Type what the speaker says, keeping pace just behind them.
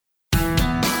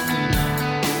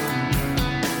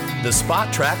The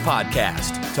Spot Track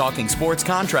Podcast, talking sports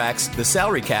contracts, the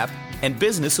salary cap, and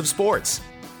business of sports.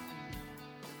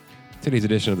 Today's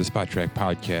edition of the Spot Track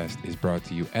Podcast is brought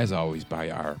to you, as always, by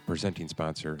our presenting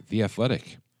sponsor, The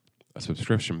Athletic, a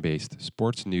subscription-based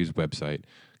sports news website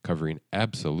covering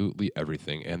absolutely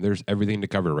everything, and there's everything to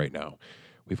cover right now.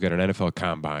 We've got an NFL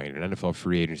Combine, an NFL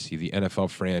free agency, the NFL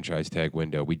franchise tag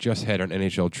window. We just had an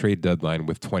NHL trade deadline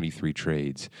with 23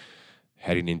 trades,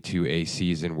 heading into a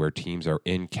season where teams are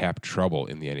in cap trouble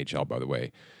in the NHL, by the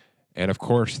way. And, of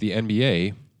course, the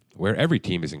NBA, where every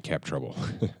team is in cap trouble,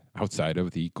 outside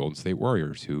of the Golden State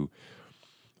Warriors, who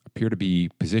appear to be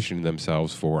positioning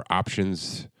themselves for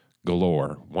options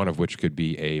galore, one of which could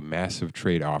be a massive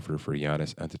trade offer for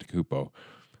Giannis Antetokounmpo.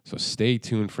 So stay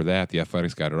tuned for that. The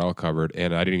Athletics got it all covered.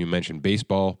 And I didn't even mention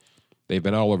baseball. They've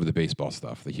been all over the baseball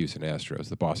stuff. The Houston Astros,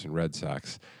 the Boston Red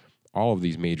Sox, all of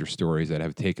these major stories that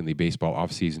have taken the baseball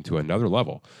offseason to another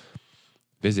level.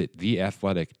 Visit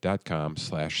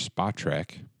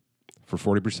theathletic.com/spottrack for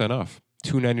 40% off.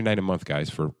 $2.99 a month, guys,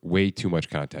 for way too much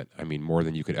content. I mean, more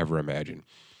than you could ever imagine.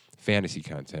 Fantasy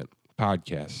content,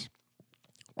 podcasts,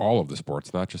 all of the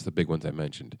sports, not just the big ones I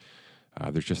mentioned.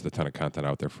 There's just a ton of content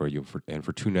out there for you. And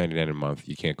for $2.99 a month,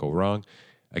 you can't go wrong.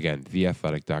 Again,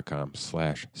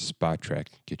 theathletic.com/spottrack.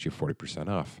 Get you 40%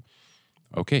 off.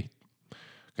 Okay.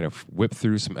 Going to whip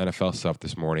through some NFL stuff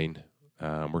this morning.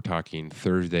 We're talking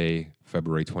Thursday,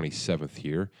 February 27th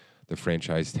here. The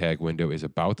franchise tag window is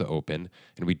about to open,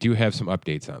 and we do have some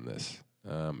updates on this,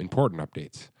 important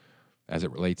updates as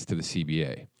it relates to the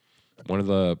CBA. One of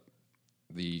the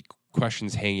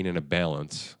questions hanging in a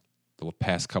balance the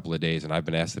past couple of days, and I've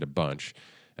been asked it a bunch,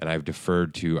 and I've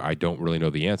deferred to I don't really know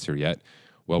the answer yet.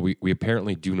 Well, we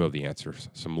apparently do know the answers.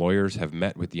 Some lawyers have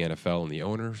met with the NFL and the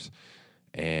owners,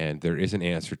 and there is an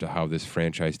answer to how this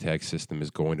franchise tag system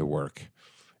is going to work.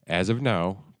 As of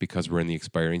now, because we're in the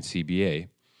expiring CBA,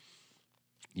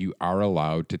 you are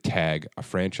allowed to tag a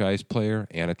franchise player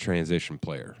and a transition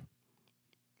player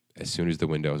as soon as the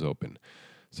window is open.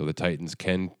 So the Titans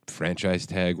can franchise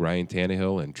tag Ryan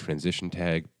Tannehill and transition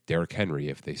tag Derrick Henry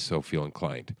if they so feel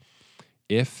inclined.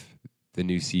 If the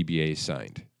new CBA is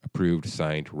signed, approved,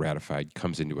 signed, ratified,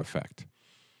 comes into effect,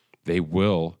 the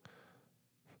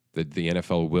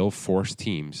NFL will force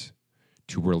teams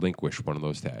to relinquish one of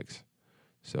those tags.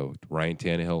 So Ryan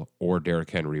Tannehill or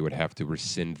Derrick Henry would have to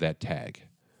rescind that tag,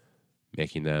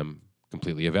 making them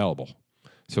completely available.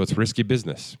 So it's risky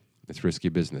business. It's risky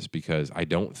business because I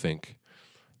don't think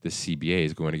the CBA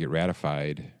is going to get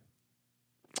ratified.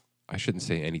 I shouldn't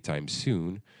say anytime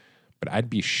soon, but I'd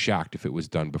be shocked if it was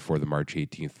done before the March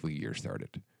 18th league year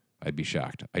started. I'd be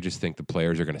shocked. I just think the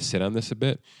players are going to sit on this a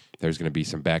bit. There's going to be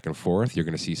some back and forth. You're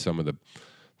going to see some of the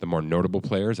more notable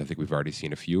players. I think we've already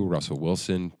seen a few. Russell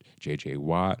Wilson, J.J.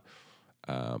 Watt,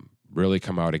 really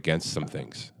come out against some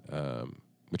things,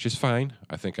 which is fine.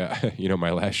 I think,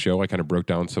 my last show, I kind of broke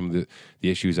down some of the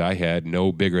issues I had,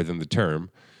 no bigger than the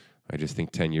term. I just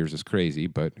think 10 years is crazy,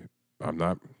 but I'm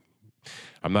not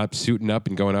suiting up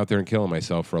and going out there and killing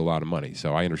myself for a lot of money.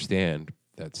 So I understand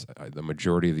that the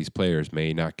majority of these players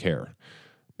may not care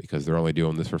because they're only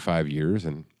doing this for 5 years,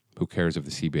 and who cares if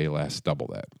the CBA lasts double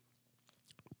that?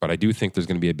 But I do think there's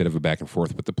going to be a bit of a back and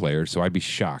forth with the players, so I'd be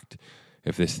shocked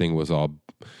if this thing was all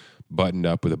buttoned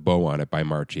up with a bow on it by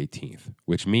March 18th,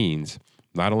 which means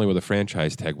not only will the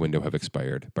franchise tag window have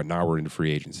expired, but now we're into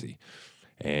free agency.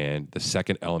 And the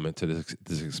second element to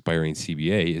this expiring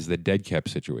CBA is the dead cap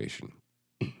situation.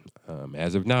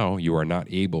 As of now, you are not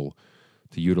able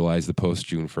to utilize the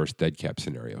post-June 1st dead cap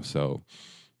scenario. So,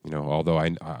 although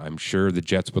I'm sure the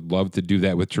Jets would love to do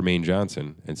that with Jermaine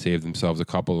Johnson and save themselves a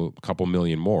couple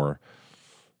million more,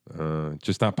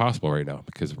 just not possible right now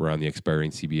because we're on the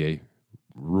expiring CBA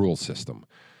rule system.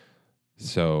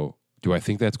 So do I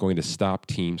think that's going to stop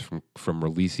teams from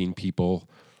releasing people?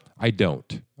 I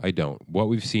don't. What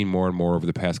we've seen more and more over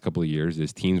the past couple of years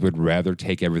is teams would rather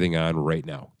take everything on right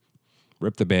now.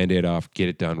 Rip the Band-Aid off, get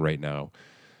it done right now,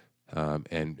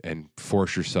 and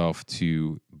force yourself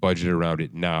to budget around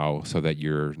it now so that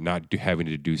you're not having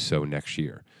to do so next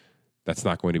year. That's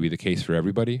not going to be the case for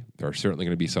everybody. There are certainly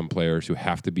going to be some players who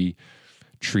have to be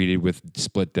treated with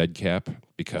split dead cap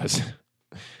because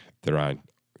they're on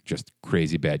just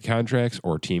crazy bad contracts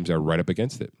or teams are right up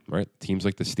against it, right? Teams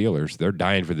like the Steelers, they're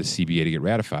dying for the CBA to get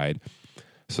ratified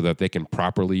so that they can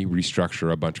properly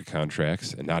restructure a bunch of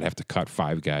contracts and not have to cut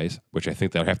 5 guys, which I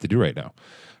think they'll have to do right now.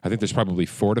 I think there's probably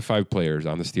 4 to 5 players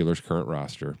on the Steelers' current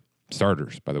roster,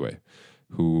 starters, by the way,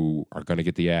 who are going to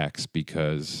get the axe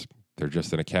because they're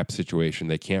just in a cap situation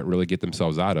they can't really get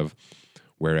themselves out of,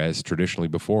 whereas traditionally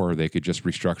before they could just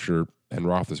restructure Ben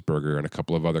Roethlisberger and a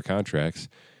couple of other contracts,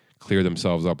 clear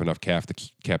themselves up enough cap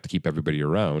to keep everybody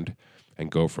around and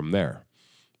go from there.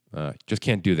 Just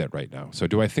can't do that right now. So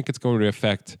do I think it's going to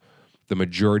affect the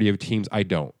majority of teams? I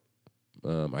don't.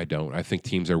 I don't. I think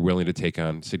teams are willing to take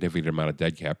on a significant amount of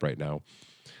dead cap right now,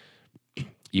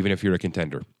 even if you're a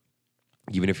contender,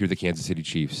 even if you're the Kansas City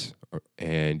Chiefs,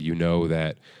 and you know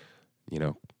that,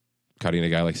 cutting a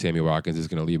guy like Sammy Watkins is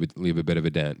going to leave a bit of a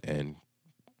dent, and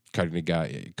cutting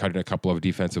a couple of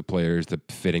defensive players to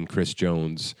fit in Chris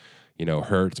Jones,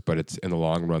 hurts, but it's in the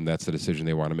long run, that's the decision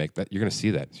they want to make. That you're going to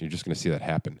see that. So you're just going to see that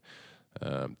happen.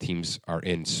 Teams are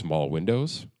in small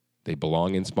windows. They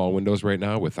belong in small windows right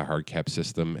now with the hard cap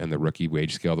system and the rookie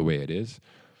wage scale the way it is.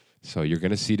 So you're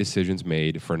going to see decisions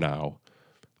made for now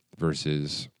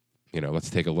versus,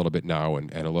 let's take a little bit now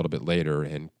and a little bit later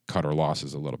and cut our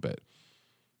losses a little bit.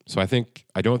 So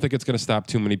I don't think it's going to stop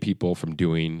too many people from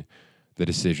doing the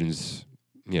decisions,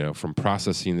 from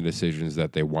processing the decisions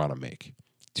that they want to make.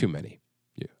 Too many.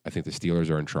 Yeah. I think the Steelers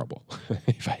are in trouble.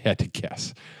 If I had to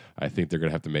guess, I think they're going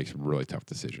to have to make some really tough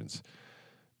decisions.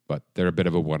 But they're a bit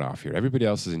of a one-off here. Everybody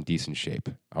else is in decent shape,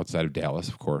 outside of Dallas,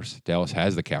 of course. Dallas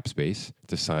has the cap space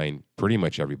to sign pretty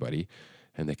much everybody,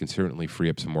 and they can certainly free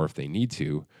up some more if they need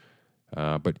to.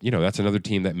 But, that's another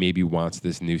team that maybe wants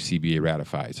this new CBA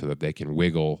ratified so that they can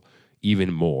wiggle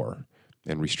even more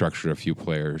and restructure a few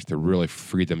players to really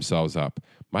free themselves up.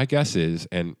 My guess is,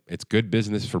 and it's good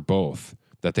business for both,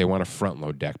 that they want to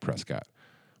front-load Dak Prescott,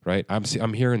 right?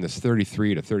 I'm hearing this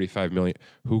 33 to 35 million.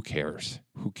 Who cares?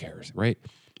 Who cares, right?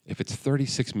 If it's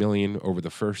 $36 million over the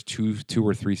first two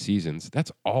or three seasons,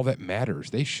 that's all that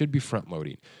matters. They should be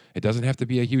front-loading. It doesn't have to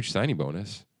be a huge signing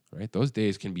bonus, right? Those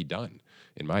days can be done,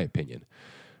 in my opinion.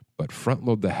 But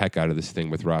front-load the heck out of this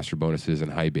thing with roster bonuses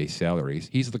and high base salaries.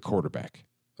 He's the quarterback,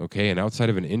 okay? And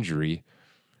outside of an injury,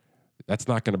 that's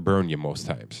not going to burn you most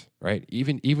times, right?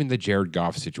 Even the Jared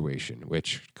Goff situation,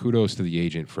 which kudos to the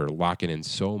agent for locking in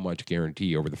so much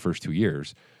guarantee over the first 2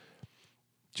 years.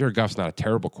 Jared Goff's not a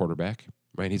terrible quarterback.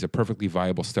 Right, he's a perfectly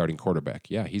viable starting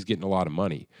quarterback. Yeah, he's getting a lot of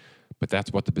money, but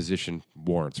that's what the position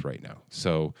warrants right now.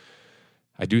 So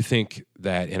I do think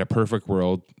that in a perfect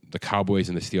world, the Cowboys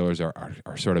and the Steelers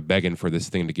are sort of begging for this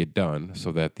thing to get done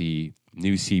so that the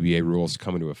new CBA rules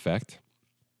come into effect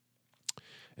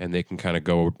and they can kind of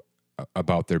go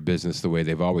about their business the way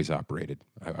they've always operated.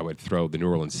 I would throw the New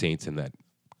Orleans Saints in that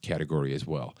category as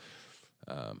well.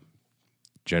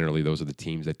 Generally, those are the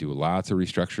teams that do lots of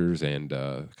restructures and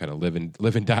kind of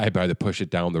live and die by the push it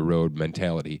down the road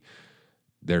mentality.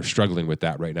 They're struggling with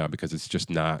that right now because it's just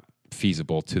not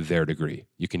feasible to their degree.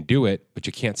 You can do it, but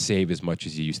you can't save as much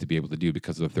as you used to be able to do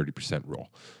because of the 30% rule.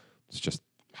 It's just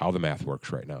how the math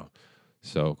works right now.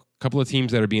 So a couple of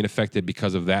teams that are being affected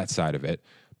because of that side of it.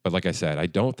 But like I said, I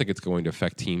don't think it's going to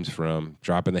affect teams from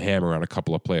dropping the hammer on a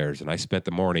couple of players. And I spent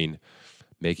the morning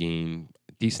making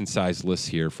decent-sized lists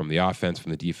here from the offense,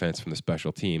 from the defense, from the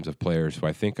special teams of players who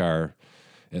I think are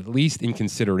at least in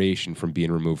consideration from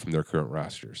being removed from their current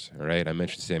rosters. All right, I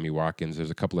mentioned Sammy Watkins.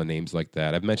 There's a couple of names like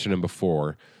that. I've mentioned him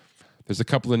before. There's a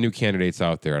couple of new candidates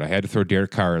out there, and I had to throw Derek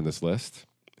Carr in this list.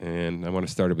 And I want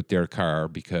to start it with Derek Carr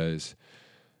because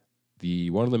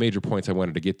one of the major points I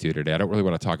wanted to get to today, I don't really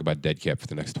want to talk about dead cap for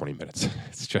the next 20 minutes.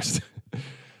 It's just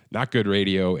not good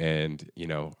radio, and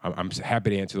I'm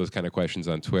happy to answer those kind of questions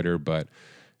on Twitter, but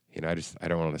I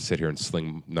don't want to sit here and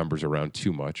sling numbers around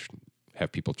too much,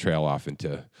 have people trail off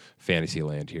into fantasy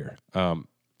land here.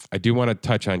 I do want to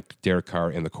touch on Derek Carr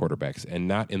and the quarterbacks, and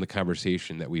not in the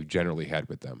conversation that we've generally had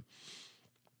with them.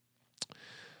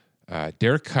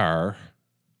 Derek Carr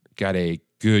got a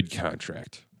good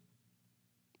contract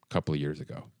a couple of years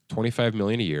ago, $25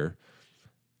 million a year,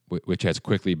 which has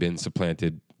quickly been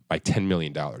supplanted by $10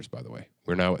 million, by the way.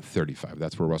 We're now at 35.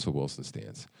 That's where Russell Wilson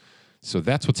stands. So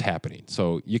that's what's happening.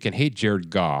 So you can hate Jared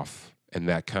Goff and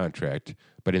that contract,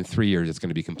 but in 3 years, it's going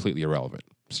to be completely irrelevant.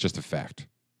 It's just a fact.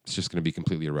 It's just going to be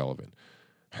completely irrelevant.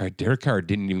 All right, Derek Carr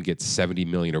didn't even get $70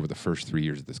 million over the first 3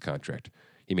 years of this contract.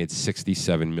 He made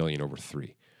 $67 million over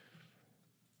 3.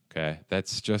 Okay,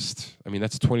 that's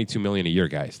 $22 million a year,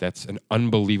 guys. That's an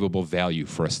unbelievable value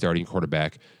for a starting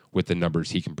quarterback with the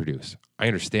numbers he can produce. I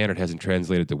understand it hasn't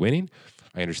translated to winning.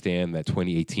 I understand that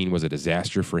 2018 was a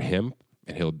disaster for him,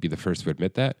 and he'll be the first to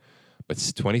admit that. But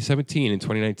 2017 and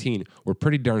 2019 were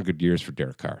pretty darn good years for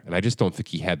Derek Carr, and I just don't think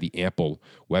he had the ample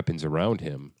weapons around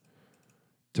him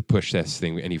to push this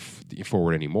thing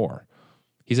forward anymore.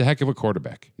 He's a heck of a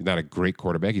quarterback. He's not a great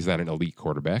quarterback. He's not an elite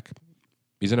quarterback.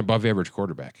 He's an above-average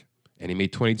quarterback, and he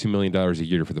made $22 million a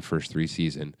year for the first 3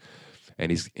 seasons,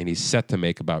 and he's set to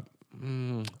make about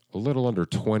a little under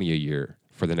 20 a year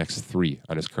for the next 3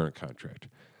 on his current contract.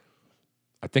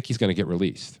 I think he's going to get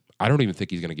released. I don't even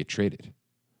think he's going to get traded.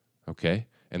 okay?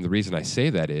 And the reason I say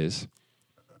that is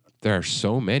there are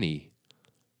so many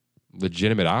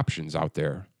legitimate options out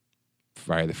there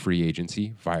via the free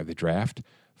agency, via the draft,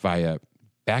 via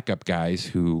backup guys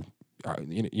who,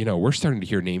 we're starting to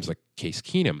hear names like Case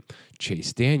Keenum,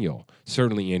 Chase Daniel,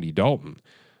 certainly Andy Dalton,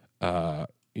 and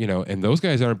those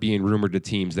guys aren't being rumored to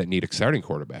teams that need a starting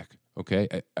quarterback, okay?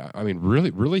 I mean,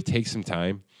 really take some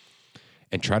time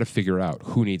and try to figure out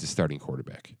who needs a starting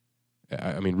quarterback.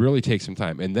 I mean, really take some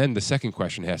time. And then the second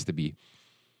question has to be,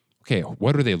 okay,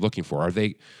 what are they looking for? Are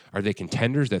they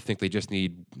contenders that think they just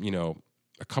need,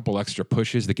 a couple extra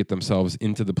pushes to get themselves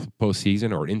into the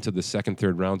postseason or into the second,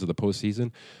 third rounds of the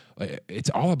postseason?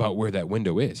 It's all about where that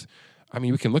window is. I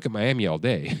mean, we can look at Miami all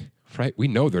day, right? We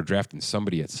know they're drafting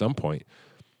somebody at some point,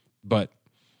 but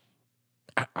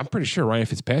I'm pretty sure Ryan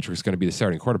Fitzpatrick is going to be the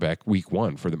starting quarterback week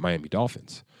 1 for the Miami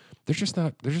Dolphins. They're just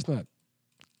not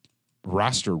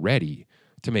roster ready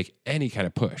to make any kind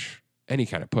of push. And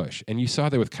you saw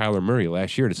that with Kyler Murray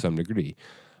last year to some degree.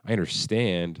 I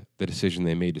understand the decision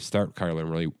they made to start Kyler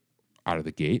Murray out of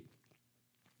the gate.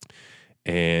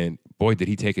 And boy, did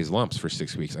he take his lumps for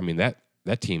 6 weeks. I mean, that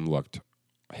team looked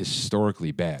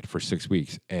historically bad for 6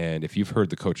 weeks. And if you've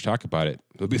heard the coach talk about it,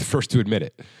 he'll be the first to admit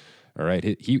it. All right.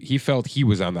 He felt he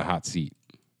was on the hot seat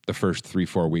the first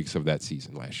 3-4 weeks of that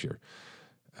season last year.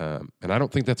 And I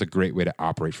don't think that's a great way to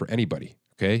operate for anybody.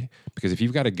 Okay? Because if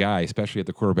you've got a guy, especially at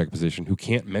the quarterback position, who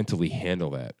can't mentally handle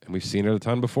that, and we've seen it a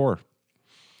ton before,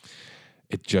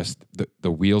 it just,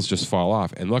 the wheels just fall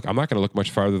off. And look, I'm not going to look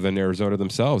much farther than Arizona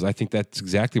themselves. I think that's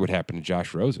exactly what happened to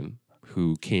Josh Rosen,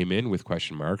 who came in with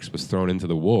question marks, was thrown into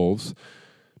the Wolves,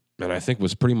 and I think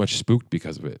was pretty much spooked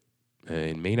because of it.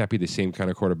 And may not be the same kind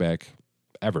of quarterback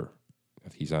ever.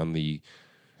 He's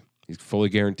fully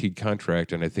guaranteed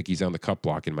contract, and I think he's on the cut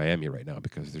block in Miami right now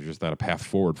because there's just not a path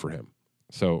forward for him.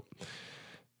 So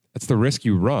that's the risk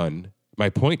you run. My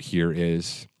point here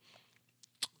is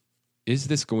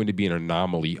this going to be an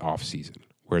anomaly offseason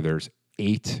where there's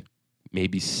 8,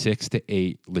 maybe 6 to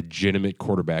 8 legitimate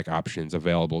quarterback options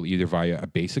available either via a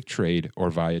basic trade or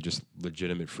via just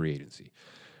legitimate free agency,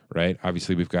 right?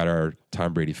 Obviously, we've got our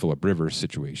Tom Brady, Phillip Rivers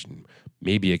situation.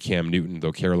 Maybe a Cam Newton,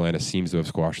 though Carolina seems to have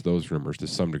squashed those rumors to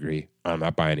some degree. I'm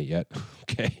not buying it yet,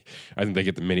 okay? I think they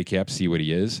get the minicap, see what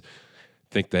he is.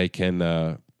 Think they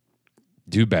can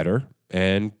do better,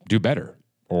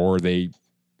 or they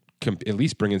at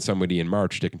least bring in somebody in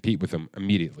March to compete with them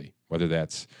immediately, whether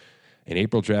that's an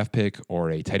April draft pick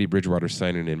or a Teddy Bridgewater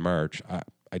signing in March.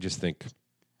 I just think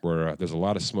there's a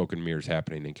lot of smoke and mirrors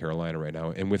happening in Carolina right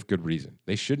now, and with good reason.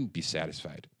 They shouldn't be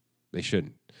satisfied. They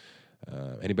shouldn't.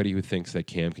 Anybody who thinks that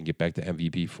Cam can get back to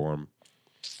MVP form,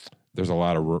 there's a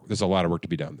lot of work to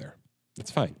be done there.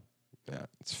 That's fine.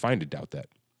 It's fine to doubt that.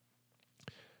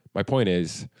 My point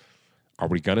is, are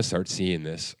we going to start seeing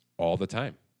this all the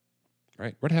time?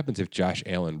 Right? What happens if Josh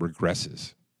Allen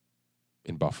regresses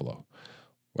in Buffalo?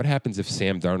 What happens if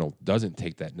Sam Darnold doesn't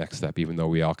take that next step, even though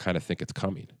we all kind of think it's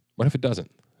coming? What if it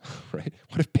doesn't? Right?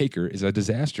 What if Baker is a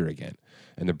disaster again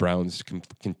and the Browns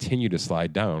continue to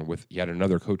slide down with yet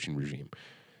another coaching regime?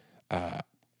 I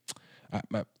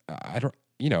don't,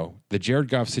 the Jared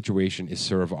Goff situation is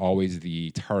sort of always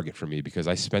the target for me because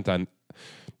I spent a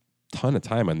ton of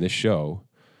time on this show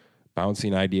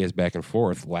bouncing ideas back and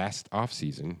forth last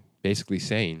offseason, basically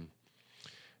saying,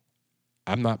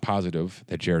 I'm not positive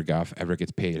that Jared Goff ever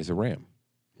gets paid as a Ram.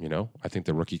 I think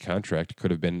the rookie contract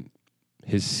could have been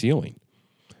his ceiling.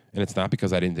 And it's not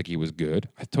because I didn't think he was good.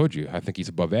 I told you, I think he's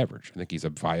above average. I think he's a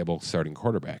viable starting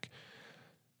quarterback.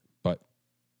 But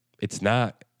it's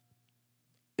not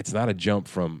a jump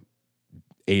from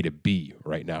A to B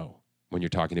right now when you're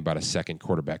talking about a second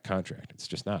quarterback contract. It's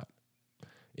just not.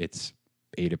 It's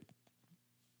A to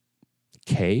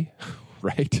K,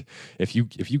 right? If you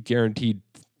guaranteed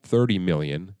 $30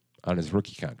 million on his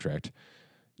rookie contract,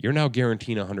 you're now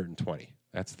guaranteeing $120.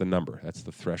 That's the number. That's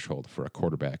the threshold for a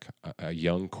quarterback, a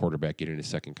young quarterback getting a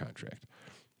second contract.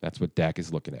 That's what Dak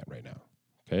is looking at right now.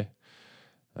 Okay,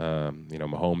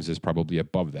 Mahomes is probably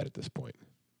above that at this point.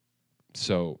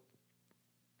 So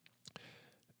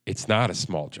it's not a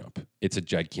small jump. It's a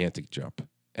gigantic jump.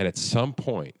 And at some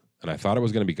point, and I thought it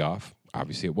was going to be Goff.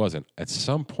 Obviously, it wasn't. At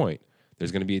some point,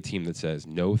 there's going to be a team that says,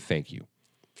 no, thank you.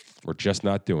 We're just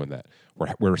not doing that.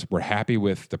 We're happy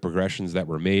with the progressions that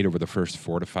were made over the first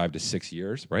 4 to 5 to 6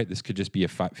 years, right? This could just be a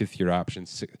fifth-year option,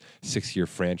 six-year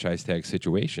franchise tag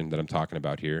situation that I'm talking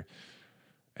about here,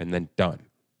 and then done.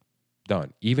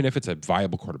 Even if it's a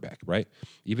viable quarterback, right?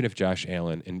 Even if Josh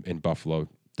Allen in Buffalo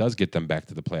does get them back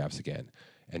to the playoffs again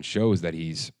and shows that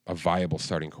he's a viable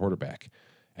starting quarterback,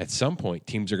 at some point,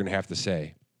 teams are going to have to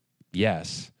say,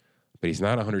 yes, but he's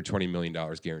not $120 million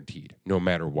guaranteed, no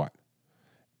matter what.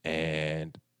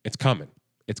 And it's coming.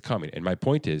 It's coming. And my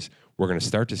point is, we're going to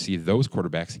start to see those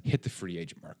quarterbacks hit the free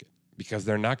agent market because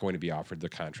they're not going to be offered the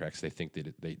contracts they think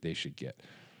that they should get.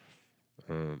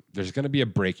 There's going to be a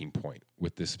breaking point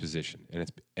with this position, and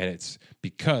it's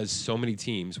because so many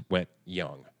teams went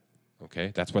young.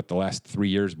 Okay, that's what the last 3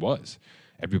 years was.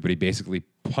 Everybody basically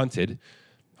punted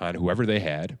on whoever they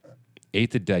had,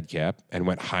 ate the dead cap, and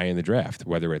went high in the draft,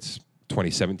 whether it's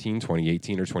 2017,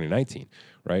 2018, or 2019,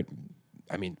 right?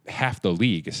 I mean, half the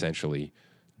league essentially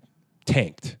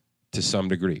tanked to some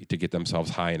degree to get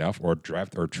themselves high enough or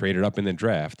draft or traded up in the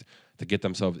draft to get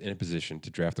themselves in a position to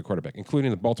draft a quarterback,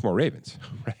 including the Baltimore Ravens,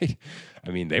 right?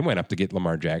 I mean, they went up to get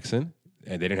Lamar Jackson,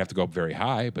 and they didn't have to go up very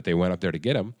high, but they went up there to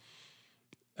get him.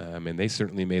 And they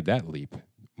certainly made that leap,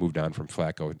 moved on from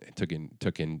Flacco and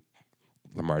took in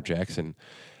Lamar Jackson.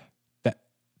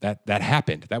 That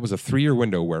happened. That was a 3-year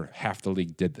window where half the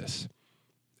league did this.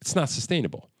 It's not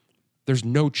sustainable. There's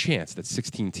no chance that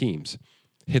 16 teams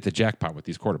hit the jackpot with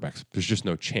these quarterbacks. There's just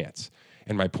no chance.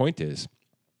 And my point is,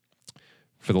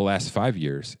 for the last 5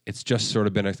 years, it's just sort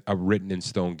of been a written in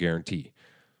stone guarantee.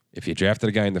 If you drafted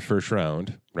a guy in the first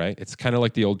round, right, it's kind of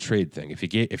like the old trade thing. If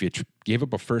you gave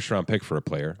up a first-round pick for a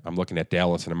player, I'm looking at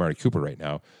Dallas and Amari Cooper right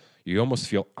now, you almost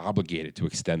feel obligated to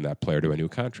extend that player to a new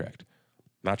contract.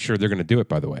 Not sure they're going to do it,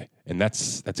 by the way. And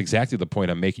that's exactly the point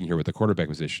I'm making here with the quarterback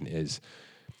position is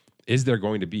there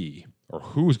going to be, or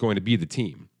who's going to be the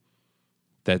team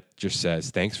that just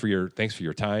says, thanks for your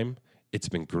time. It's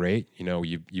been great. You know,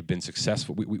 you've been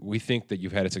successful. We think that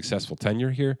you've had a successful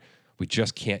tenure here. We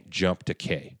just can't jump to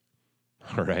K.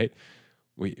 All right.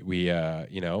 We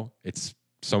it's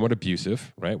somewhat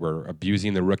abusive, right? We're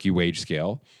abusing the rookie wage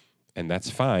scale, and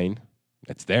that's fine.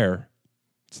 It's there.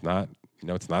 It's not,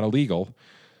 it's not illegal.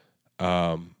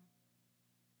 But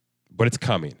it's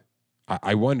coming.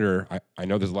 I wonder, I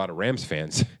know there's a lot of Rams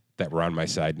fans that were on my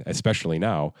side, especially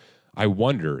now. I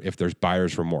wonder if there's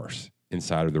buyer's remorse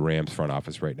inside of the Rams front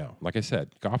office right now. Like I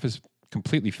said, Goff is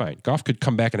completely fine. Goff could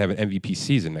come back and have an MVP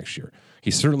season next year.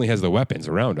 He certainly has the weapons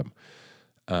around him.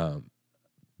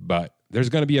 But there's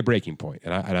going to be a breaking point,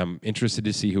 and I'm interested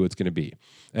to see who it's going to be.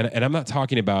 And I'm not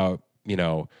talking about,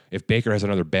 if Baker has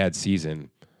another bad season,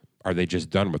 are they just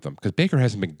done with him? Because Baker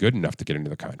hasn't been good enough to get into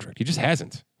the contract. He just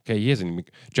hasn't. Okay, he hasn't.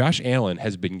 Josh Allen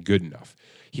has been good enough.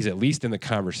 He's at least in the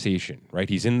conversation, right?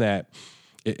 He's in that.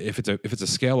 If it's a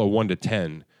scale of 1 to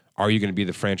 10, are you going to be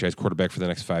the franchise quarterback for the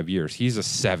next 5 years? He's a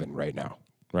 7 right now,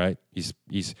 right? He's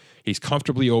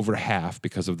comfortably over half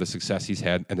because of the success he's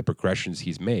had and the progressions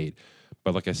he's made.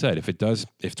 But like I said, if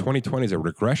 2020 is a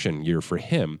regression year for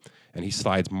him and he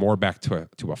slides more back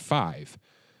to a 5,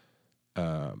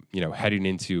 heading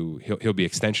into he'll be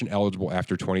extension eligible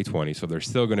after 2020. So there's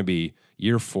still going to be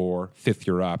year 4,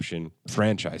 5th-year option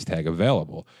franchise tag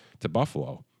available to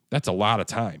Buffalo. That's a lot of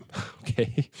time.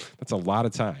 Okay, that's a lot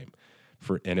of time.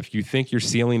 And if you think your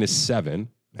ceiling is 7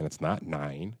 and it's not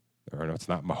 9, or no, it's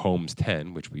not Mahomes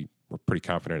 10, which we're pretty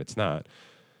confident it's not.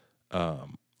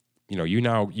 You've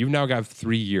now got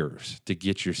 3 years to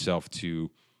get yourself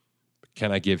to.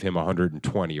 Can I give him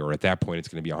 120, or at that point it's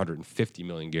going to be 150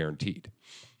 million guaranteed?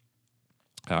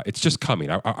 It's just coming.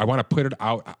 I want to put it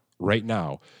out right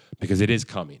now because it is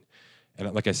coming.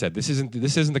 And like I said, this isn't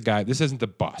the guy. This isn't the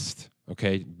bust.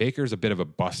 Okay, Baker's a bit of a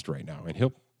bust right now, and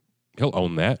he'll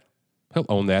own that. He'll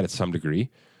own that at some degree.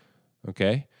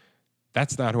 Okay,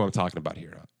 that's not who I'm talking about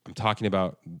here. I'm talking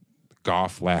about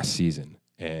Goff last season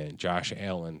and Josh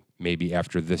Allen maybe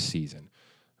after this season.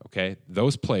 Okay,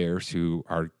 those players who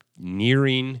are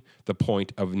nearing the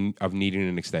point of needing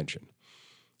an extension.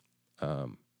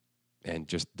 And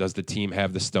just does the team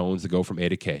have the stones to go from A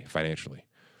to K financially?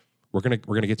 We're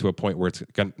gonna get to a point where it's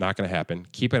not gonna happen.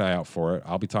 Keep an eye out for it.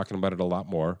 I'll be talking about it a lot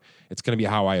more. It's gonna be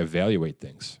how I evaluate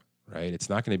things, right? It's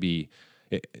not gonna be.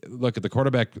 Look at the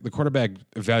quarterback. The quarterback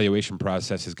evaluation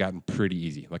process has gotten pretty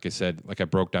easy. Like I said, like I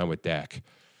broke down with Dak.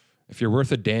 If you're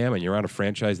worth a damn and you're on a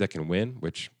franchise that can win,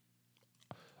 which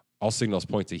all signals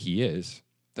point to he is,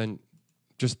 then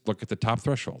just look at the top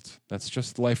thresholds. That's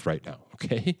just life right now,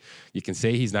 okay? You can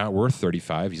say he's not worth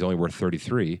 35. He's only worth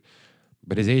 33.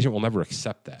 But his agent will never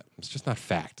accept that. It's just not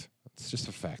fact. It's just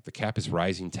a fact. The cap is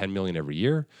rising $10 million every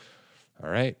year. All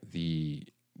right. The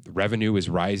revenue is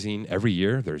rising every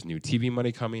year. There's new TV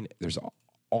money coming. There's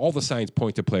all the signs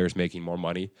point to players making more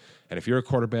money. And if you're a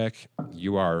quarterback,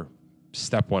 you are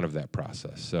step 1 of that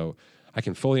process. So I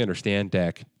can fully understand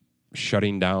Dak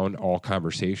shutting down all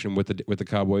conversation with the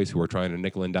Cowboys, who are trying to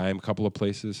nickel and dime a couple of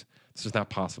places. It's just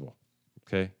not possible.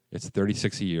 Okay. It's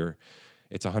 36 a year.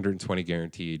 It's 120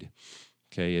 guaranteed.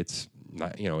 Okay, it's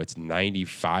not, it's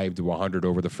 95 to 100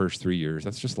 over the first 3 years.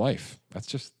 That's just life.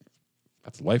 That's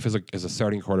life as a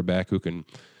starting quarterback who can,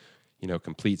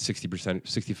 complete 60%,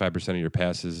 65% of your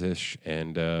passes ish,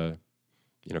 and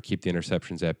keep the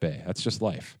interceptions at bay. That's just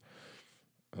life.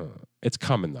 It's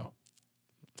coming though.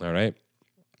 All right.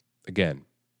 Again,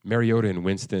 Mariota and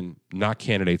Winston, not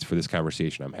candidates for this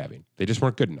conversation I'm having. They just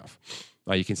weren't good enough.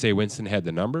 Now, you can say Winston had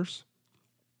the numbers.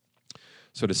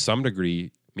 So to some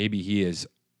degree, maybe he is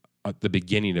at the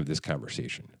beginning of this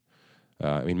conversation.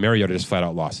 Mariota just flat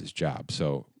out lost his job,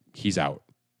 so he's out.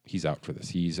 He's out for this.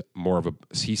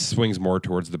 He swings more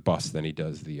towards the bust than he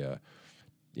does the,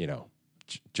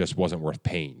 just wasn't worth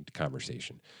paying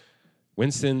conversation.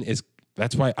 Winston is.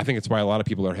 That's why I think it's why a lot of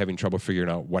people are having trouble figuring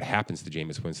out what happens to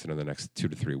Jameis Winston in the next 2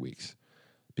 to 3 weeks,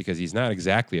 because he's not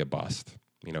exactly a bust.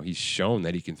 He's shown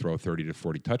that he can throw 30 to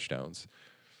 40 touchdowns.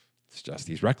 It's just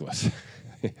he's reckless.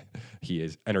 He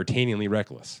is entertainingly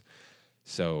reckless.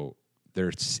 So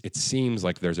it seems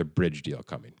like there's a bridge deal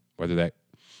coming, whether that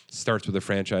starts with a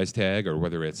franchise tag or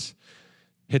whether it's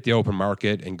hit the open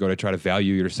market and go to try to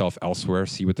value yourself elsewhere,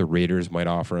 see what the Raiders might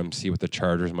offer him, see what the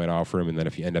Chargers might offer him, and then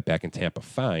if you end up back in Tampa,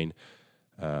 fine.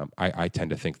 I tend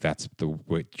to think that's the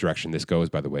direction this goes,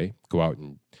 by the way. Go out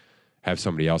and have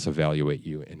somebody else evaluate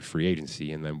you in free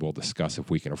agency, and then we'll discuss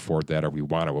if we can afford that or we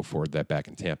want to afford that back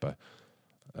in Tampa.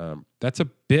 That's a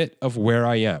bit of where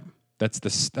I am. That's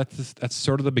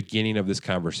sort of the beginning of this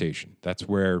conversation. That's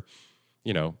where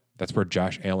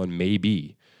Josh Allen may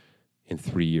be in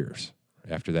 3 years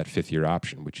after that 5th-year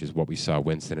option, which is what we saw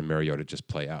Winston and Mariota just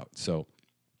play out. So,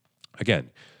 again,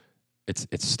 it's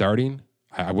starting.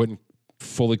 I wouldn't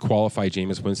fully qualify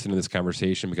Jameis Winston in this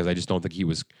conversation because I just don't think he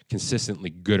was consistently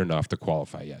good enough to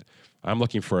qualify yet. I'm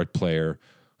looking for a player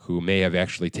who may have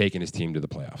actually taken his team to the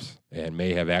playoffs and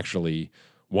may have actually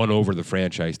won over the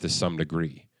franchise to some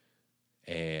degree.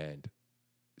 And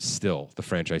still, the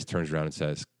franchise turns around and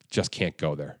says, just can't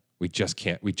go there. We just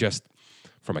can't.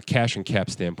 From a cash and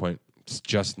cap standpoint, it's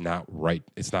just not right.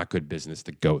 It's not good business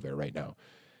to go there right now.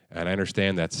 And I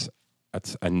understand that's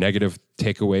a negative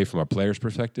takeaway from a player's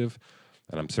perspective.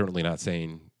 And I'm certainly not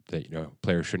saying that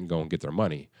players shouldn't go and get their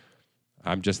money.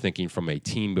 I'm just thinking from a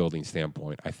team building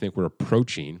standpoint, I think we're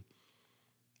approaching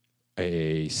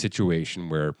a situation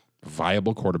where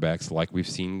viable quarterbacks like we've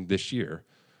seen this year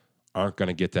aren't going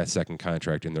to get that second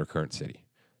contract in their current city.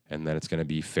 And then it's going to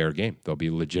be fair game. They'll be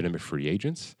legitimate free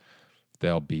agents.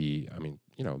 They'll be,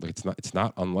 it's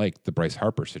not unlike the Bryce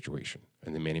Harper situation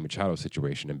and the Manny Machado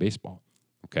situation in baseball.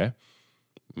 Okay?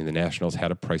 The Nationals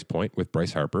had a price point with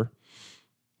Bryce Harper.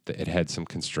 It had some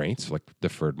constraints like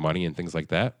deferred money and things like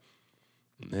that.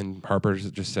 And Harper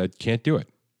just said, can't do it.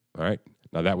 All right.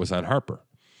 Now that was on Harper.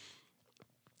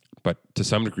 But to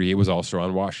some degree, it was also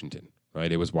on Washington,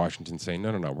 right? It was Washington saying,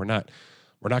 no, we're not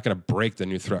going to break the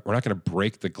new threat. We're not going to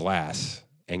break the glass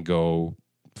and go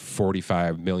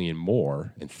 $45 million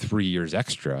more in 3 years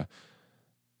extra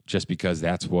just because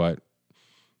that's what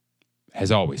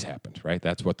has always happened, right?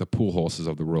 That's what the Pujols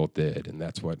of the world did. And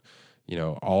that's what,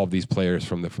 all of these players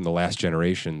from the last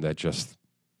generation that just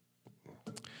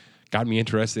got me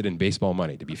interested in baseball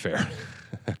money, to be fair.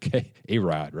 Okay.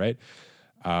 A-Rod, right?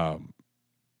 The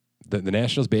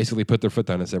Nationals basically put their foot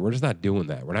down and said, we're just not doing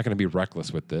that. We're not going to be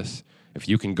reckless with this. If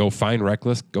you can go find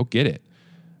reckless, go get it.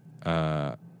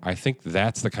 I think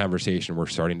that's the conversation we're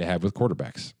starting to have with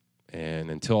quarterbacks. And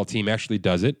until a team actually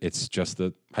does it, it's just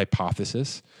a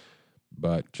hypothesis.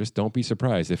 But just don't be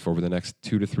surprised if over the next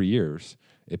 2 to 3 years,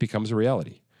 it becomes a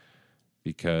reality.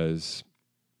 Because,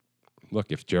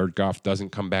 look, if Jared Goff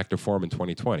doesn't come back to form in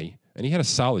 2020, and he had a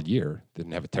solid year,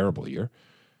 didn't have a terrible year,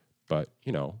 but,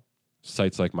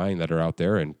 sites like mine that are out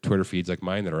there and Twitter feeds like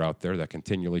mine that are out there that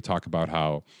continually talk about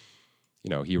how,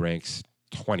 he ranks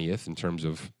 20th in terms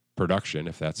of production,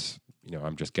 if that's,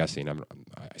 I'm just guessing.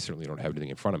 I certainly don't have anything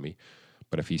in front of me.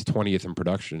 But if he's 20th in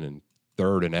production and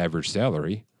 3rd in average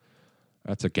salary,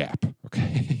 that's a gap,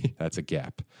 okay? That's a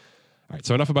gap. All right,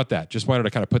 so enough about that. Just wanted to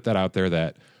kind of put that out there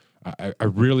that I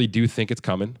really do think it's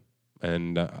coming.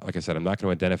 And like I said, I'm not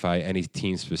going to identify any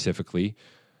team specifically.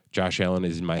 Josh Allen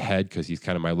is in my head because he's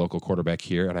kind of my local quarterback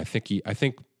here, and I think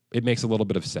it makes a little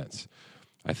bit of sense.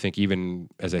 I think even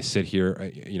as I sit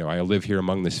here, I live here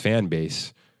among this fan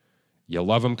base. You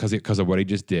love him because of what he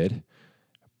just did,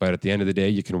 but at the end of the day,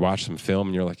 you can watch some film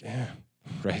and you're like, yeah,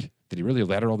 right? Did he really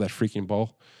lateral that freaking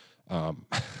ball?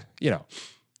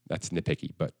 That's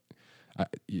nitpicky, but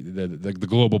the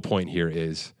global point here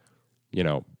is,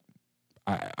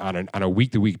 on a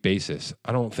week-to-week basis,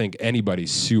 I don't think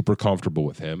anybody's super comfortable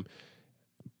with him,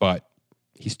 but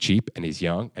he's cheap and he's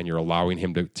young, and you're allowing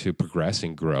him to progress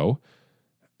and grow.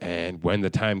 And when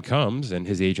the time comes and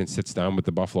his agent sits down with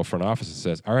the Buffalo front office and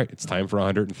says, all right, it's time for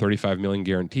 $135 million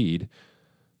guaranteed,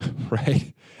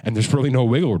 right? And there's really no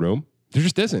wiggle room. There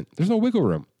just isn't. There's no wiggle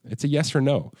room. It's a yes or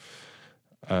no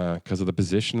because of the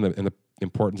position and the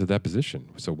importance of that position.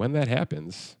 So when that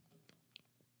happens,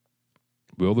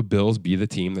 will the Bills be the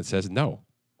team that says no,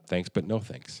 thanks, but no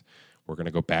thanks? We're going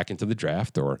to go back into the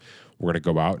draft, or we're going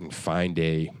to go out and find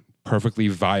a perfectly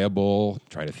viable,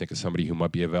 trying to think of somebody who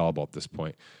might be available at this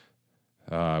point.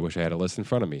 I wish I had a list in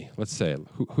front of me. Let's say,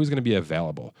 who's going to be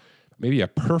available? Maybe a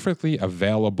perfectly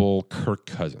available Kirk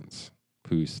Cousins,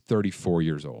 who's 34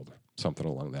 years old, something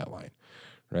along that line,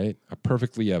 right? A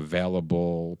perfectly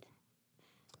available,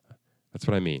 that's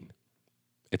what I mean.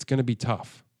 It's going to be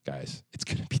tough, guys. It's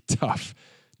going to be tough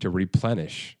to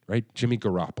replenish, right? Jimmy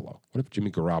Garoppolo. What if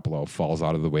Jimmy Garoppolo falls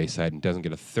out of the wayside and doesn't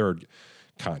get a third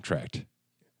contract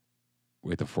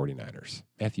with the 49ers?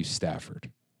 Matthew Stafford.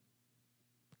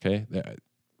 Okay?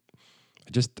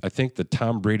 I think the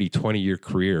Tom Brady 20-year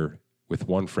career with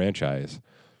one franchise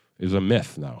is a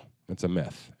myth now. It's a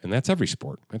myth. And that's every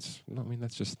sport. That's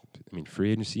just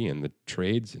free agency and the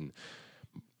trades and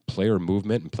player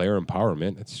movement and player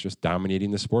empowerment. It's just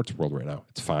dominating the sports world right now.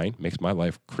 It's fine. Makes my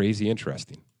life crazy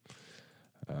interesting.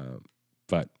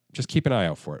 But just keep an eye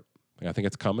out for it. I think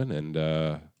it's coming,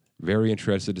 and very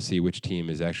interested to see which team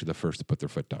is actually the first to put their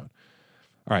foot down.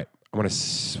 All right, I want to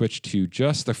switch to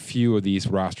just a few of these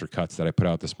roster cuts that I put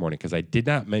out this morning because I did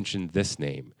not mention this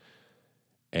name,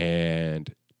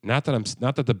 and not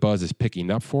that the buzz is picking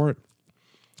up for it,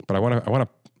 but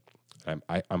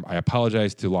I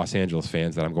apologize to Los Angeles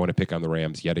fans that I'm going to pick on the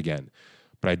Rams yet again,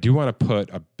 but I do want to put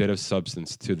a bit of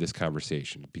substance to this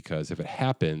conversation because if it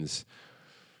happens,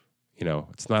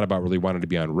 it's not about really wanting to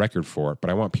be on record for it,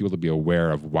 but I want people to be aware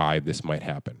of why this might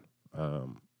happen.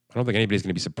 I don't think anybody's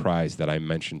going to be surprised that I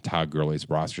mentioned Todd Gurley's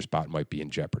roster spot might be in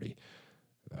jeopardy.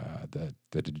 The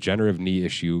degenerative knee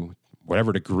issue,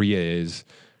 whatever degree it is,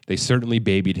 they certainly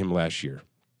babied him last year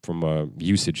from a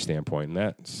usage standpoint, and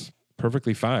that's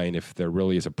perfectly fine if there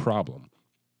really is a problem.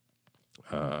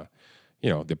 The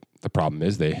problem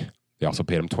is they also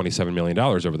paid him $27 million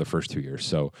over the first 2 years,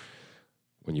 so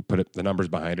when you put the numbers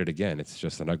behind it, again, it's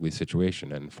just an ugly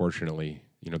situation. And unfortunately,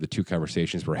 the two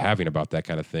conversations we're having about that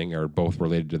kind of thing are both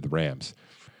related to the Rams.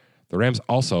 The Rams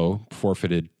also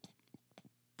forfeited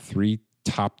 3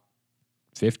 top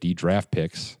 50 draft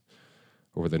picks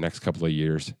over the next couple of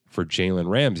years for Jalen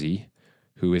Ramsey,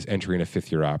 who is entering a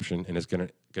 5th-year option and is going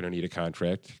to need a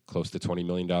contract close to $20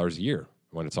 million a year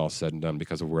when it's all said and done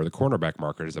because of where the cornerback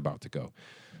market is about to go.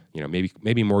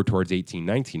 Maybe more towards 18,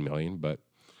 19 million, but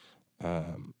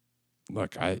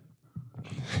look,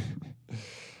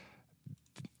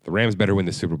 the Rams better win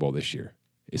the Super Bowl this year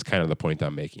is kind of the point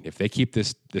I'm making. If they keep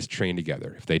this train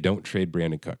together, if they don't trade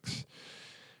Brandon Cooks,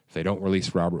 if they don't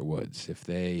release Robert Woods, if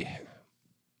they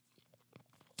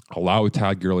allow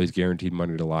Todd Gurley's guaranteed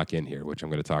money to lock in here, which I'm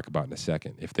going to talk about in a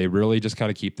second, if they really just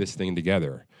kind of keep this thing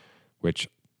together, which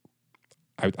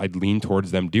I'd lean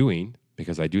towards them doing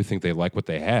because I do think they like what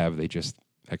they have, they just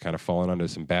had kind of fallen onto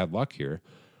some bad luck here.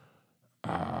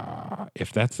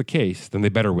 If that's the case, then they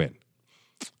better win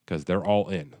because they're all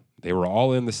in. They were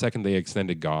all in the second they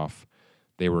extended Goff.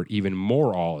 They were even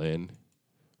more all in,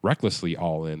 recklessly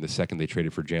all in, the second they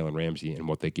traded for Jalen Ramsey and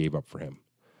what they gave up for him.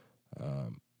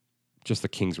 Just the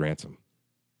king's ransom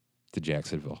to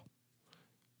Jacksonville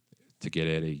to get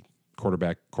at a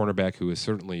cornerback who is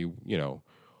certainly,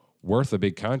 worth a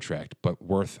big contract, but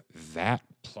worth that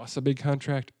plus a big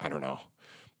contract? I don't know.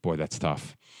 Boy, that's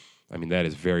tough. That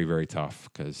is very, very tough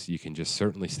because you can just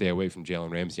certainly stay away from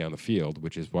Jalen Ramsey on the field,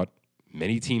 which is what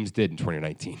many teams did in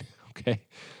 2019. Okay?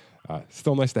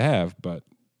 Still nice to have, but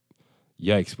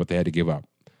yikes, what they had to give up.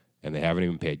 And they haven't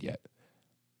even paid yet.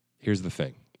 Here's the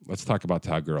thing. Let's talk about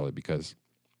Todd Gurley because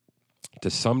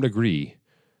to some degree,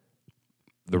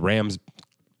 the Rams'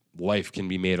 life can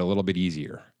be made a little bit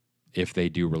easier if they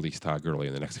do release Todd Gurley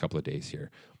in the next couple of days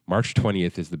here. March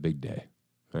 20th is the big day.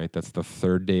 Right? That's the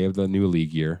 3rd day of the new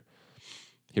league year.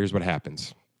 Here's what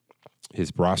happens.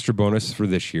 His roster bonus for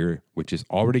this year, which is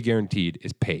already guaranteed,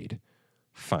 is paid.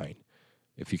 Fine.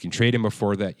 If you can trade him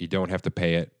before that, you don't have to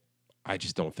pay it. I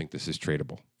just don't think this is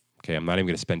tradable. Okay, I'm not even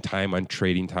going to spend time on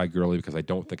trading Todd Gurley because I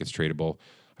don't think it's tradable.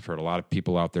 I've heard a lot of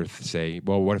people out there say,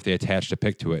 well, what if they attached a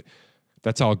pick to it?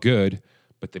 That's all good,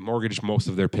 but they mortgaged most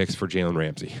of their picks for Jalen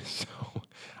Ramsey. So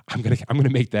I'm gonna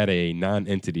make that a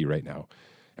non-entity right now.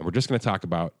 And we're just going to talk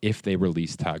about if they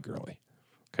release Todd Gurley.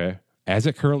 Okay? As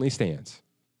it currently stands,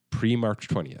 pre-March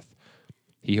 20th,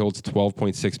 he holds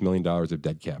 $12.6 million of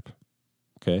dead cap.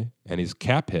 Okay? And his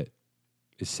cap hit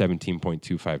is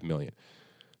 $17.25 million.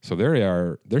 So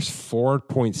there's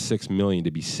 $4.6 million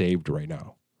to be saved right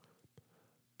now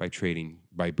by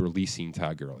releasing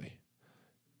Todd Gurley.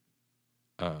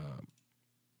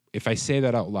 If I say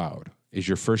that out loud, is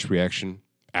your first reaction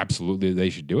absolutely they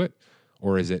should do it?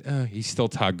 Or is it, he's still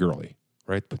Todd Gurley,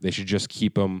 right? But they should just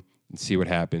keep him and see what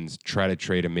happens, try to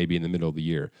trade him maybe in the middle of the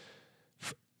year.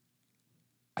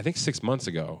 I think 6 months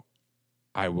ago,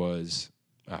 I was,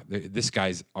 this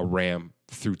guy's a Ram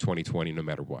through 2020 no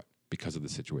matter what because of the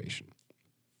situation.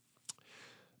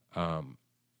 Now,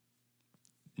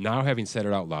 having said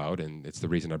it out loud, and it's the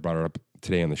reason I brought it up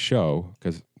today on the show,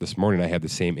 because this morning I had the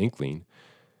same inkling,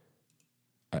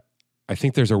 I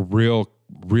think there's a real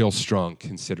strong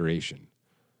consideration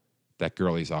that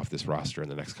Gurley's off this roster in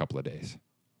the next couple of days.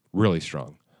 Really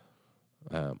strong.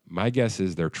 My guess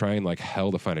is they're trying like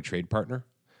hell to find a trade partner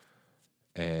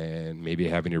and maybe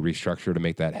having to restructure to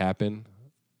make that happen.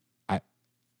 I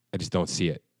just don't see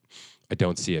it. I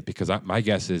don't see it because my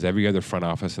guess is every other front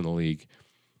office in the league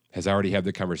has already had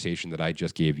the conversation that I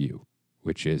just gave you,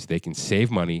 which is they can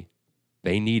save money.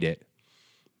 They need it.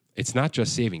 It's not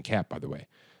just saving cap, by the way,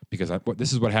 because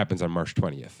this is what happens on March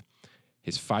 20th.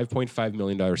 His $5.5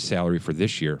 million salary for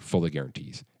this year fully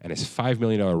guarantees, and his $5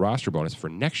 million roster bonus for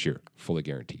next year fully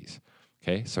guarantees.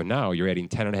 Okay, so now you're adding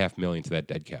 $10.5 million to that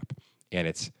dead cap, and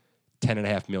it's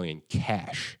 $10.5 million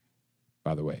cash,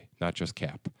 by the way, not just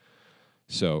cap.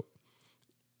 So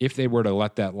if they were to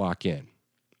let that lock in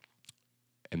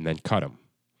and then cut him,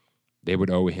 they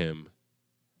would owe him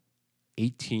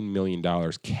 $18 million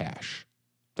cash.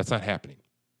 That's not happening.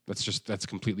 That's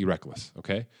completely reckless,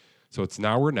 okay? So it's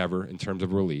now or never in terms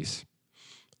of release.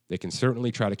 They can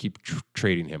certainly try to keep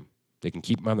trading him. They can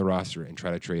keep him on the roster and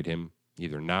try to trade him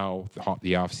either now,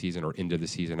 the offseason, or into the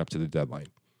season up to the deadline.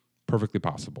 Perfectly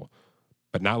possible,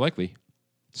 but not likely.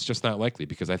 It's just not likely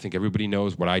because I think everybody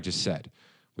knows what I just said,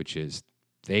 which is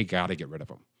they got to get rid of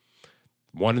him.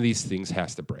 One of these things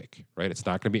has to break, right? It's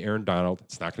not going to be Aaron Donald.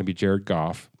 It's not going to be Jared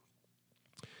Goff.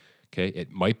 Okay,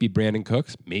 it might be Brandon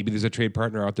Cooks. Maybe there's a trade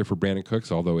partner out there for Brandon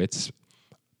Cooks, although it's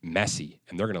messy,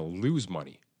 and they're going to lose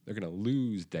money. They're going to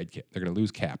lose dead cap. They're going to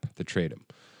lose cap to trade him.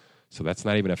 So that's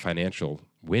not even a financial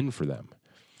win for them.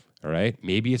 All right?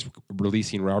 Maybe it's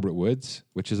releasing Robert Woods,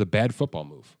 which is a bad football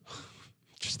move.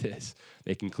 It just is.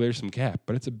 They can clear some cap,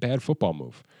 but it's a bad football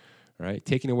move. All right?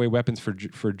 Taking away weapons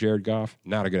for Jared Goff,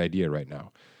 not a good idea right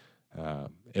now.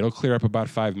 It'll clear up about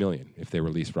 $5 million if they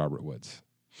release Robert Woods.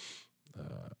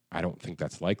 I don't think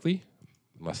that's likely,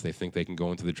 unless they think they can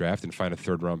go into the draft and find a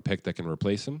third-round pick that can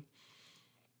replace him.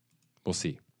 We'll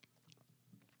see.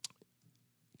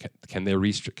 Can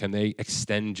they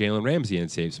extend Jalen Ramsey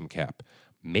and save some cap?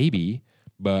 Maybe,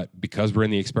 but because we're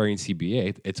in the expiring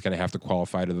CBA, it's going to have to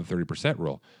qualify to the 30%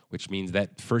 rule, which means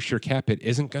that first-year cap hit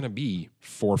isn't going to be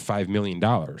 $4 or $5 million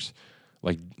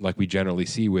like we generally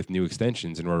see with new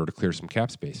extensions in order to clear some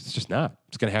cap space. It's just not.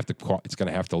 It's going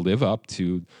to have to live up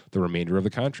to the remainder of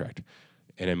the contract.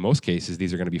 And in most cases,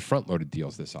 these are going to be front-loaded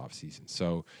deals this offseason.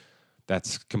 So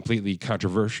that's completely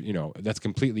controversial. That's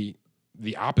completely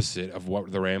the opposite of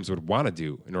what the Rams would want to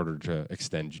do in order to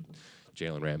extend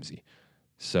Jalen Ramsey.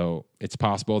 So it's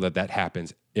possible that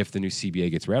happens if the new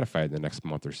CBA gets ratified in the next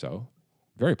month or so.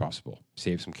 Very possible.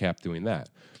 Save some cap doing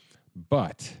that.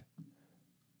 But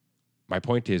my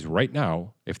point is, right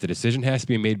now, if the decision has to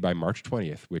be made by March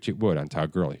 20th, which it would on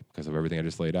Todd Gurley because of everything I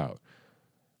just laid out,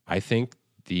 I think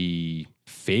the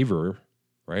favor,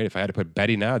 right, if I had to put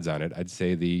betting odds on it, I'd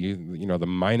say the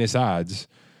minus odds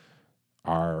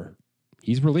are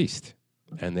he's released.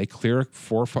 And they clear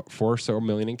four or so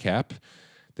million in cap.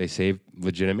 They save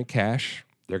legitimate cash.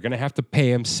 They're going to have to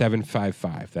pay him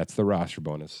 $755. That's the roster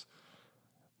bonus.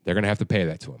 They're going to have to pay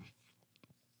that to him.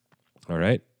 All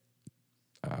right?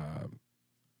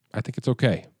 I think it's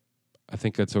okay. I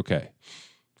think that's okay.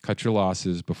 Cut your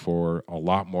losses before a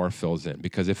lot more fills in.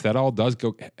 Because if that all does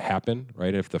happen,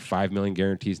 right, if the $5 million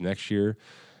guarantees next year,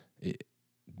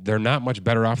 they're not much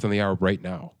better off than they are right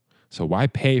now. So why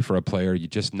pay for a player you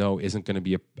just know isn't going to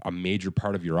be a major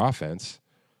part of your offense?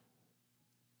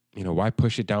 Why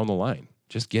push it down the line?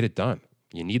 Just get it done.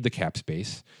 You need the cap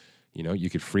space. You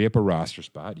could free up a roster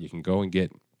spot. You can go and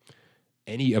get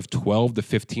any of 12 to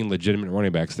 15 legitimate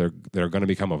running backs that are going to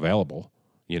become available,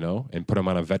 and put them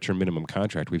on a veteran minimum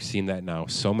contract. We've seen that now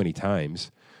so many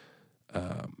times.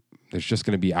 There's just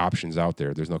going to be options out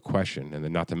there. There's no question. And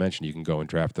then not to mention, you can go and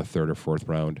draft the third or fourth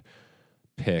round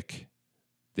pick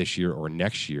this year or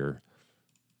next year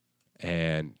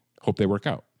and hope they work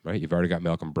out, right? You've already got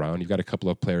Malcolm Brown. You've got a couple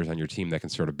of players on your team that can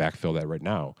sort of backfill that right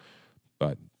now.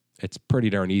 But it's pretty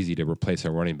darn easy to replace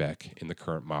a running back in the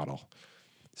current model.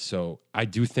 So I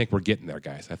do think we're getting there,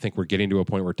 guys. I think we're getting to a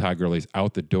point where Todd Gurley's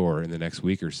out the door in the next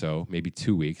week or so, maybe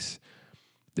 2 weeks.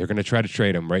 They're going to try to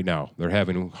trade him right now. They're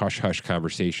having hush-hush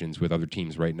conversations with other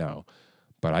teams right now.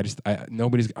 But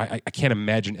I can't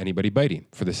imagine anybody biting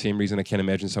for the same reason I can't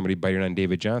imagine somebody biting on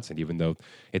David Johnson, even though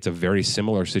it's a very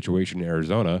similar situation in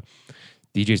Arizona.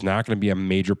 DJ's not going to be a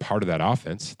major part of that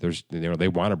offense. They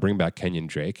want to bring back Kenyon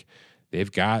Drake.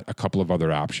 They've got a couple of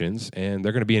other options, and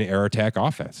they're going to be an air attack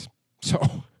offense.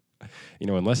 So,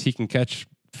 unless he can catch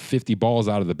 50 balls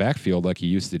out of the backfield like he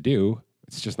used to do,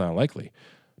 it's just not likely.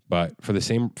 But for the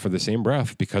same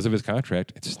breath, because of his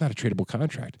contract, it's just not a tradable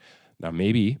contract. Now,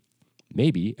 maybe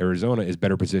Arizona is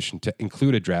better positioned to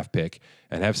include a draft pick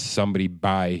and have somebody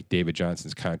buy David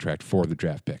Johnson's contract for the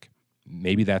draft pick.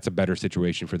 Maybe that's a better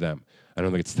situation for them. I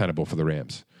don't think it's tenable for the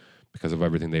Rams because of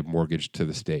everything they've mortgaged to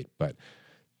the state. But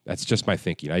that's just my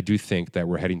thinking. I do think that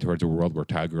we're heading towards a world where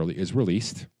Todd Gurley is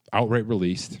released, outright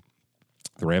released.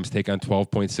 The Rams take on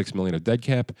 $12.6 million of dead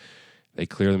cap. They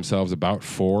clear themselves about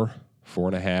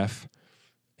 4.5,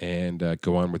 and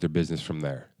go on with their business from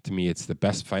there. To me, it's the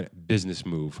best business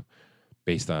move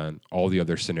based on all the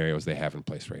other scenarios they have in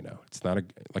place right now. It's not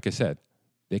like I said,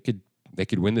 they could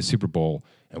win the Super Bowl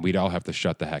and we'd all have to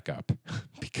shut the heck up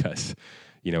because,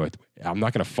 I'm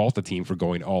not going to fault the team for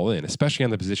going all in, especially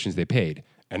on the positions they paid: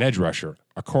 an edge rusher,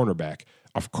 a cornerback,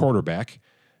 a quarterback,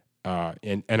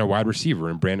 and a wide receiver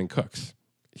in Brandon Cooks.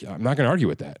 I'm not going to argue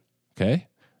with that. Okay,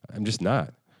 I'm just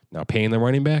not. Now paying the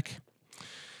running back,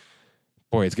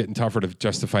 boy, it's getting tougher to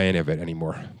justify any of it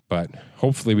anymore. But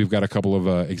hopefully we've got a couple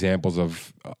of examples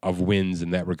of wins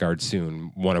in that regard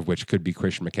soon, one of which could be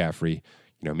Christian McCaffrey.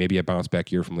 Maybe a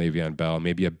bounce-back year from Le'Veon Bell,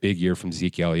 maybe a big year from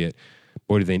Zeke Elliott.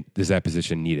 Boy, does that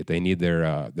position need it. They need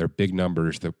their big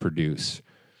numbers to produce.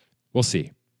 We'll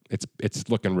see. It's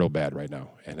looking real bad right now,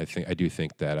 and I do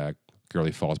think that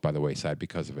Gurley falls by the wayside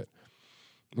because of it.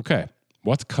 Okay.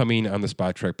 What's coming on the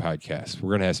Spot Trek podcast? We're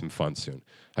going to have some fun soon.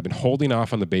 I've been holding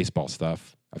off on the baseball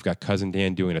stuff. I've got Cousin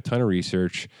Dan doing a ton of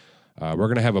research. We're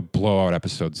going to have a blowout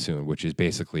episode soon, which is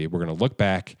basically we're going to look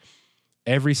back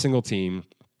every single team,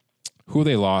 who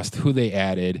they lost, who they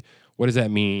added, what does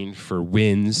that mean for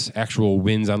wins, actual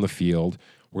wins on the field.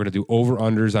 We're going to do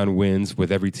over-unders on wins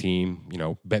with every team,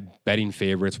 betting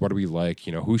favorites, what do we like,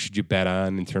 who should you bet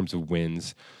on in terms of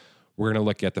wins. We're going to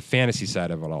look at the fantasy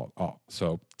side of it all.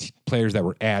 So players that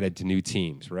were added to new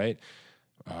teams, right?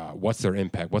 What's their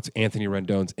impact? What's Anthony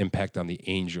Rendon's impact on the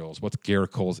Angels? What's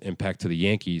Garrett Cole's impact to the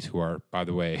Yankees, who are, by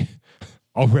the way,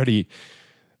 already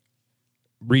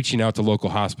reaching out to local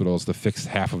hospitals to fix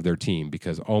half of their team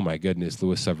because, oh my goodness,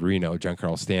 Luis Severino,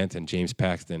 Giancarlo Stanton, James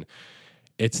Paxton,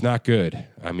 it's not good.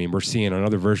 I mean, we're seeing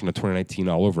another version of 2019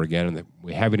 all over again, and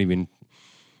we haven't even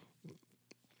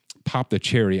pop the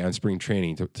cherry on spring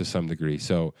training to some degree.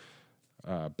 So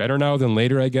better now than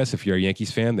later, I guess. If you're a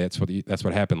Yankees fan, that's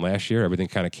what happened last year. Everything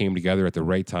kind of came together at the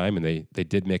right time, and they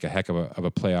did make a heck of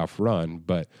a playoff run.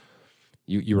 But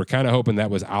you were kind of hoping that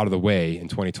was out of the way, and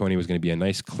 2020 was going to be a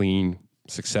nice, clean,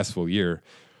 successful year.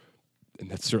 And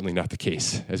that's certainly not the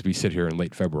case as we sit here in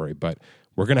late February. But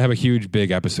we're going to have a huge, big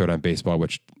episode on baseball,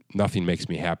 which nothing makes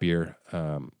me happier.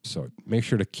 So make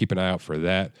sure to keep an eye out for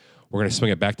that. We're going to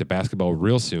swing it back to basketball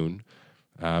real soon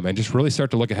and just really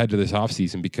start to look ahead to this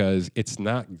offseason because it's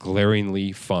not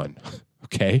glaringly fun,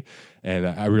 okay? And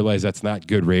I realize that's not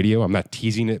good radio. I'm not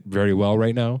teasing it very well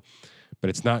right now, but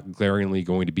it's not glaringly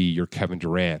going to be your Kevin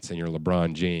Durant's and your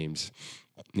LeBron James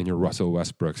and your Russell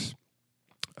Westbrooks.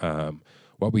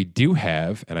 What we do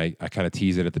have, and I kind of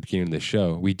tease it at the beginning of this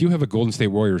show, we do have a Golden State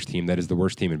Warriors team that is the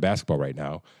worst team in basketball right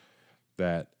now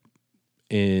that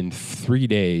in 3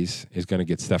 days is going to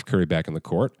get Steph Curry back in the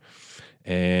court.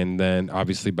 And then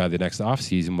obviously by the next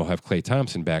offseason, we'll have Klay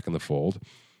Thompson back in the fold.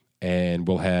 And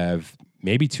we'll have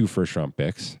maybe 2 first-round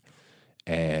picks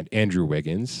and Andrew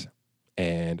Wiggins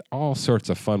and all sorts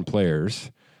of fun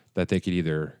players that they could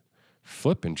either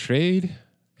flip and trade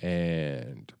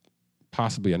and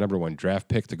possibly a number 1 draft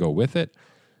pick to go with it.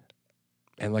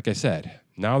 And like I said,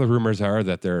 now the rumors are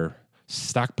that they're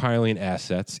stockpiling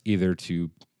assets either to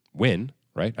win,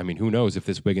 right? I mean, who knows if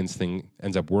this Wiggins thing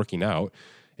ends up working out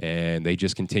and they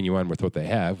just continue on with what they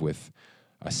have with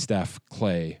a Steph,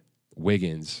 Klay,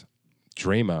 Wiggins,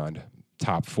 Draymond,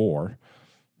 top 4,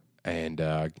 and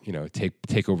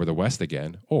take over the West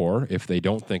again. Or if they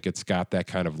don't think it's got that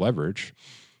kind of leverage,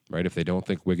 right? If they don't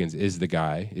think Wiggins is the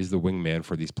guy, is the wingman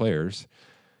for these players,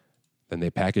 then they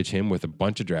package him with a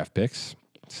bunch of draft picks,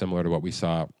 similar to what we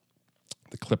saw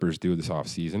the Clippers do this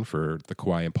offseason for the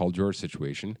Kawhi and Paul George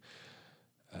situation.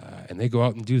 And they go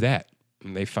out and do that.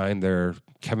 And they find their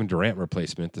Kevin Durant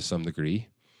replacement to some degree.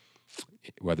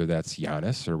 whether that's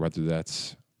Giannis or whether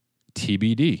that's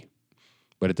TBD.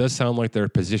 But it does sound like they're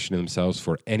positioning themselves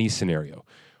for any scenario,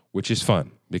 which is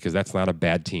fun because that's not a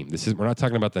bad team. We're not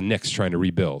talking about the Knicks trying to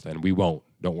rebuild, and we won't.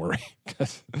 Don't worry,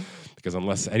 because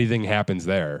unless anything happens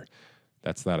there,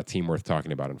 that's not a team worth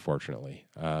talking about, unfortunately.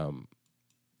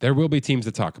 There will be teams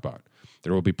to talk about.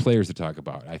 There will be players to talk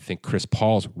about. I think Chris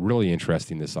Paul's really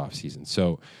interesting this offseason.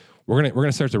 So we're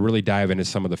gonna start to really dive into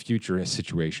some of the future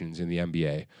situations in the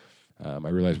NBA. I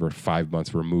realize we're 5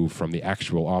 months removed from the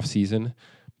actual offseason,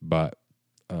 but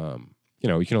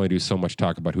we can only do so much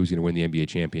talk about who's going to win the NBA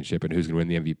championship and who's going to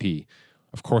win the MVP.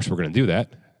 Of course, we're going to do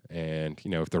that. And,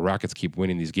 if the Rockets keep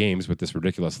winning these games with this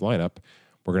ridiculous lineup,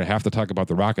 we're going to have to talk about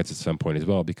the Rockets at some point as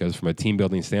well, because from a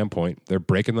team-building standpoint, they're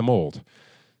breaking the mold.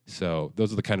 So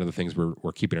those are the kind of the things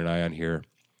we're keeping an eye on here.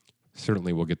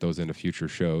 Certainly we'll get those into future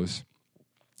shows.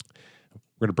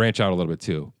 We're going to branch out a little bit,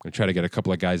 too. I'm going to try to get a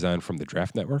couple of guys on from the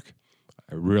Draft Network.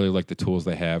 I really like the tools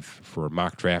they have for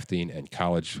mock drafting and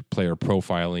college player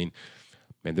profiling.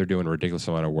 Man, they're doing a ridiculous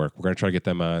amount of work. We're going to try to get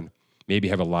them on, maybe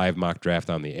have a live mock draft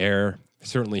on the air,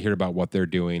 certainly hear about what they're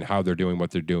doing, how they're doing what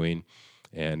they're doing,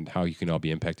 and how you can all be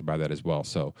impacted by that as well.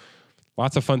 So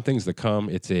lots of fun things to come.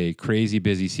 It's a crazy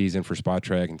busy season for Spot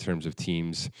Track in terms of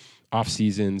teams, off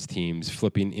seasons, teams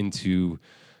flipping into,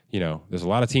 there's a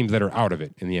lot of teams that are out of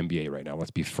it in the NBA right now,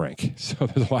 let's be frank. So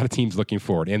there's a lot of teams looking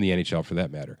forward, and the NHL for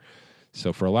that matter.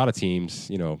 So for a lot of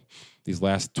teams, these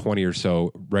last 20 or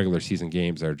so regular season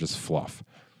games are just fluff.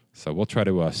 So we'll try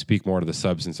to speak more to the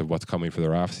substance of what's coming for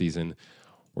their offseason.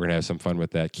 We're going to have some fun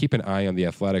with that. Keep an eye on The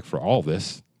Athletic for all of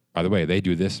this. By the way, they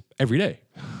do this every day,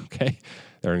 okay?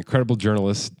 They're incredible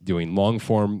journalists doing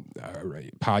long-form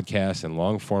podcasts and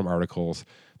long-form articles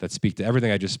that speak to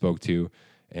everything I just spoke to,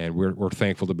 and we're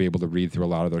thankful to be able to read through a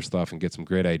lot of their stuff and get some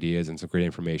great ideas and some great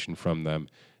information from them.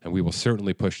 And we will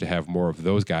certainly push to have more of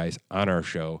those guys on our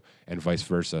show and vice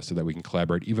versa so that we can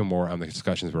collaborate even more on the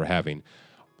discussions we're having.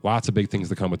 Lots of big things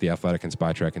to come with The Athletic and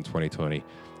Spot Track in 2020.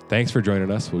 Thanks for joining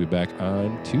us. We'll be back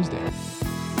on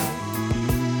Tuesday.